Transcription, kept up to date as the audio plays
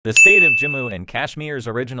The state of Jammu and Kashmir's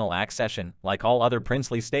original accession, like all other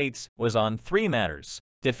princely states, was on three matters: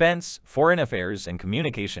 defense, foreign affairs, and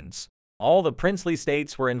communications. All the princely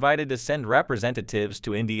states were invited to send representatives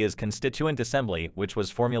to India's Constituent Assembly, which was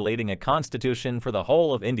formulating a constitution for the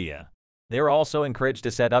whole of India. They were also encouraged to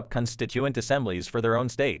set up constituent assemblies for their own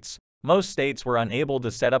states. Most states were unable to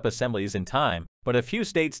set up assemblies in time, but a few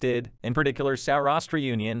states did, in particular Saurashtra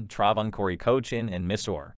Union, Travancore Cochin, and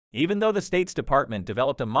Mysore. Even though the States Department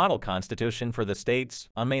developed a model constitution for the states,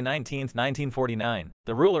 on May 19, 1949,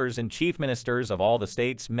 the rulers and chief ministers of all the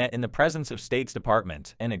states met in the presence of States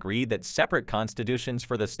Department and agreed that separate constitutions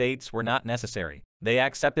for the states were not necessary. They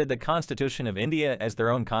accepted the Constitution of India as their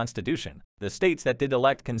own constitution. The states that did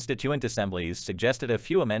elect constituent assemblies suggested a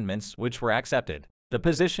few amendments which were accepted. The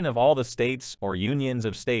position of all the states, or unions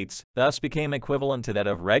of states, thus became equivalent to that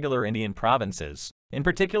of regular Indian provinces. In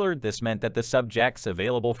particular, this meant that the subjects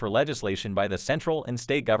available for legislation by the central and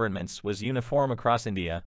state governments was uniform across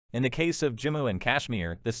India. In the case of Jammu and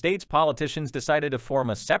Kashmir, the state's politicians decided to form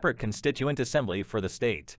a separate constituent assembly for the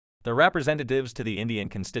state. The representatives to the Indian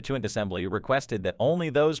Constituent Assembly requested that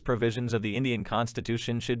only those provisions of the Indian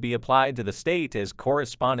Constitution should be applied to the state as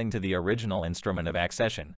corresponding to the original instrument of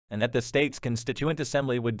accession, and that the state's Constituent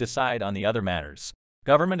Assembly would decide on the other matters.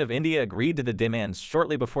 Government of India agreed to the demands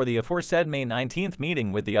shortly before the aforesaid May 19th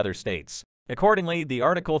meeting with the other states. Accordingly, the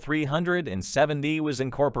Article 370 was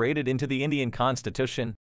incorporated into the Indian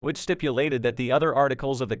Constitution, which stipulated that the other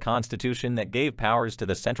articles of the Constitution that gave powers to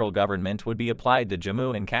the central government would be applied to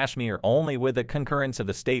Jammu and Kashmir only with the concurrence of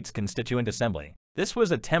the state's Constituent Assembly. This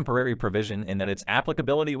was a temporary provision in that its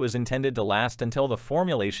applicability was intended to last until the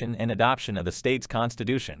formulation and adoption of the state's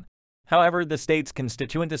constitution. However, the state's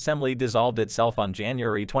Constituent Assembly dissolved itself on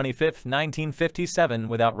January 25, 1957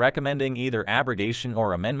 without recommending either abrogation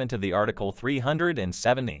or amendment of the Article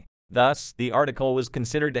 370. Thus, the article was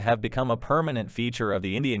considered to have become a permanent feature of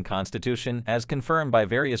the Indian Constitution as confirmed by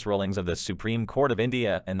various rulings of the Supreme Court of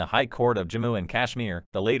India and the High Court of Jammu and Kashmir,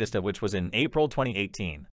 the latest of which was in April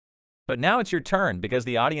 2018. But now it's your turn because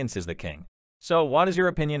the audience is the king. So what is your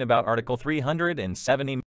opinion about Article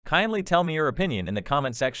 370? Kindly tell me your opinion in the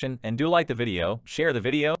comment section, and do like the video, share the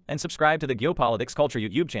video, and subscribe to the Geopolitics Culture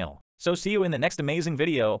YouTube channel. So see you in the next amazing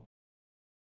video.